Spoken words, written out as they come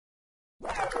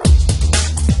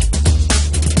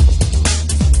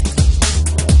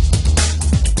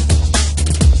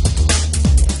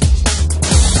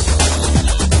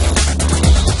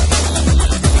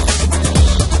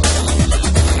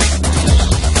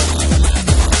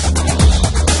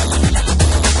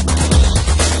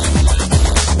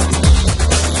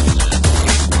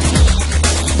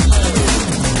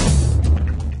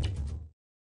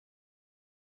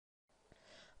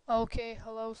Okay,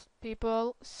 hello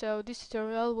people. So this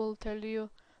tutorial will tell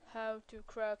you how to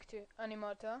crack the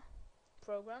Animoto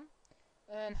program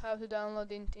and how to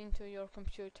download it into your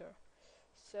computer.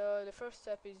 So the first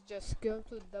step is just go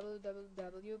to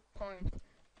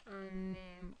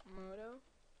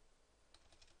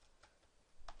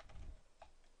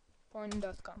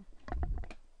www.animoto.com.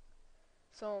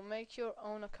 So make your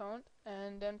own account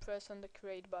and then press on the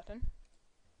create button.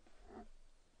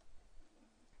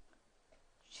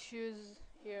 Choose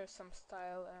here some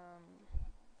style.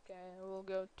 Okay, we'll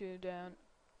go to the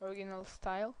original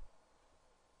style.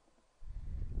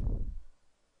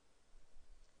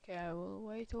 Okay, I will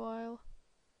wait a while.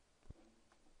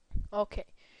 Okay,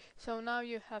 so now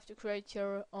you have to create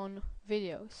your own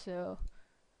video. So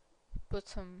put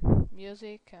some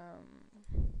music, okay,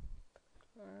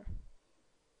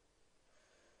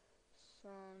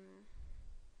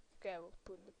 I will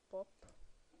put the pop,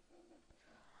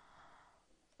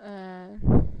 and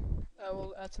I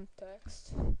will add some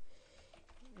text.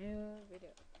 New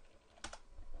video,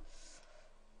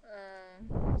 and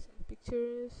some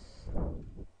pictures,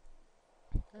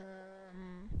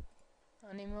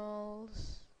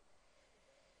 animals.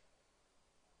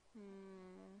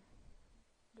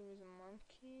 There is a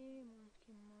monkey.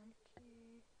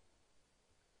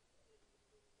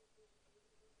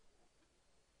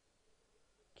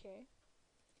 Okay,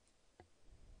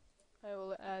 I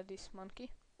will add this monkey.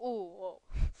 Oh, whoa.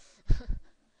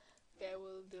 Okay, I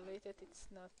will delete it. It's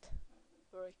not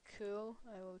very cool.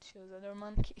 I will choose other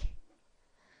monkey.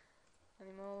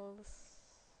 Animals.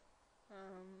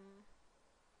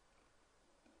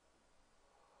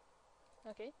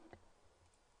 Okay.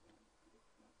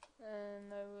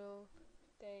 And I will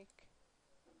take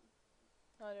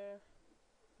another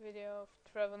video of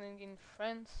traveling in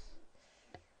France,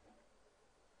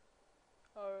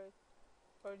 or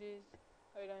this,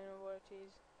 I don't know what it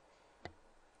is.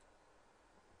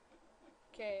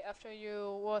 Okay, after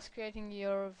you was creating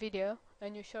your video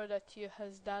and you sure that you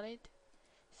has done it,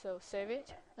 so save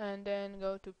it and then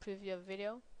go to preview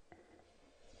video.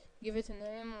 Give it a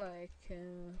name like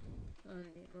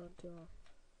Animoto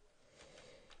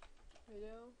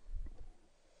video.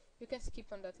 You can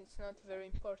skip on that, it's not very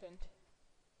important.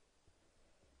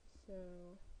 So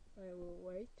I will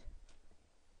wait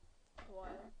a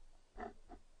while.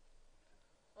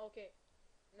 Okay,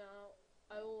 now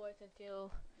I will wait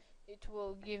until it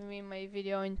will give me my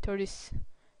video in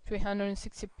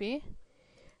 360p.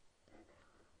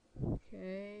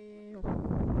 Okay,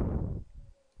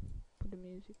 put the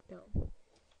music down.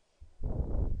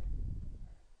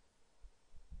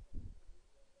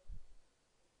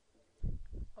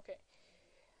 Okay.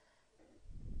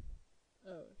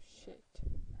 Oh shit.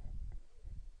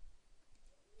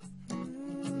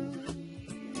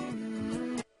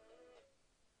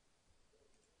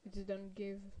 It don't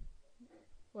give.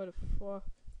 What the fuck?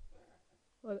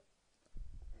 What?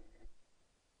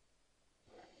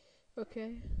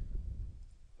 Okay.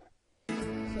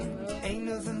 So ain't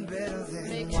nothing better than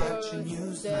make sure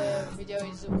the video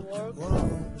is work.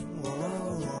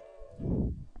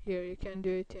 Here you can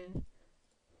do it in.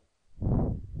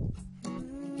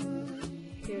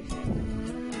 Here.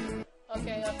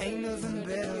 Okay. Ain't nothing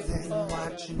better than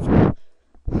watching.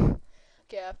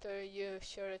 Okay, after you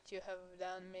sure that you have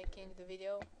done making the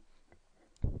video,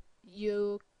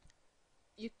 you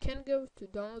can go to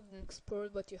download and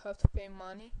export, but you have to pay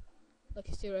money, like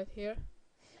you see right here.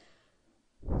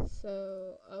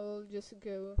 So I will just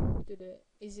go to the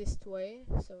easiest way.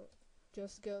 So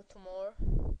just go to more,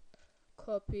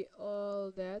 copy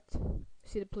all that,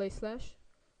 see the play slash,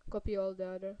 copy all the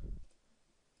other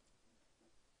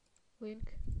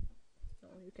link.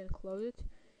 No, you can close it.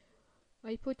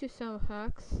 I put you some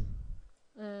hacks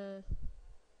down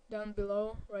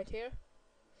below right here,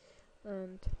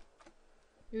 and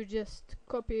you just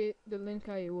copy the link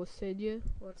I was said you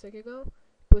 1 second ago,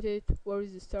 put it where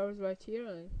is the stars right here,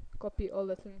 and copy all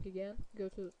that link again. Go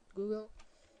to Google,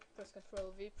 press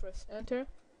Ctrl V, press enter,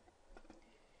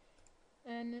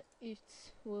 and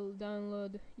it will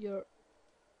download your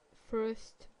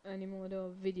first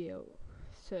Animoto video.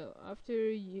 So after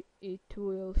it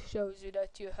will show you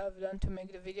that you have done to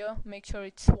make the video, make sure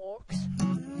it works.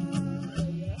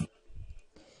 Yeah.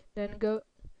 Then go,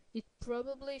 it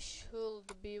probably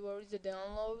should be where is the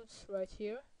downloads right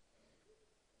here.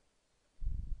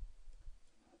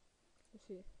 Let's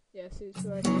see. Yes, it's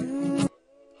right here.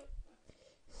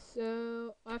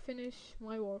 So I finished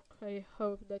my work. I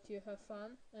hope that you have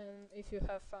fun, and if you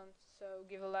have fun, so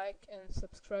give a like and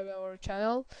subscribe our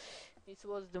channel. It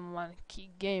was the Monkey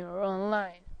Gamer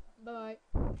Online. Bye bye.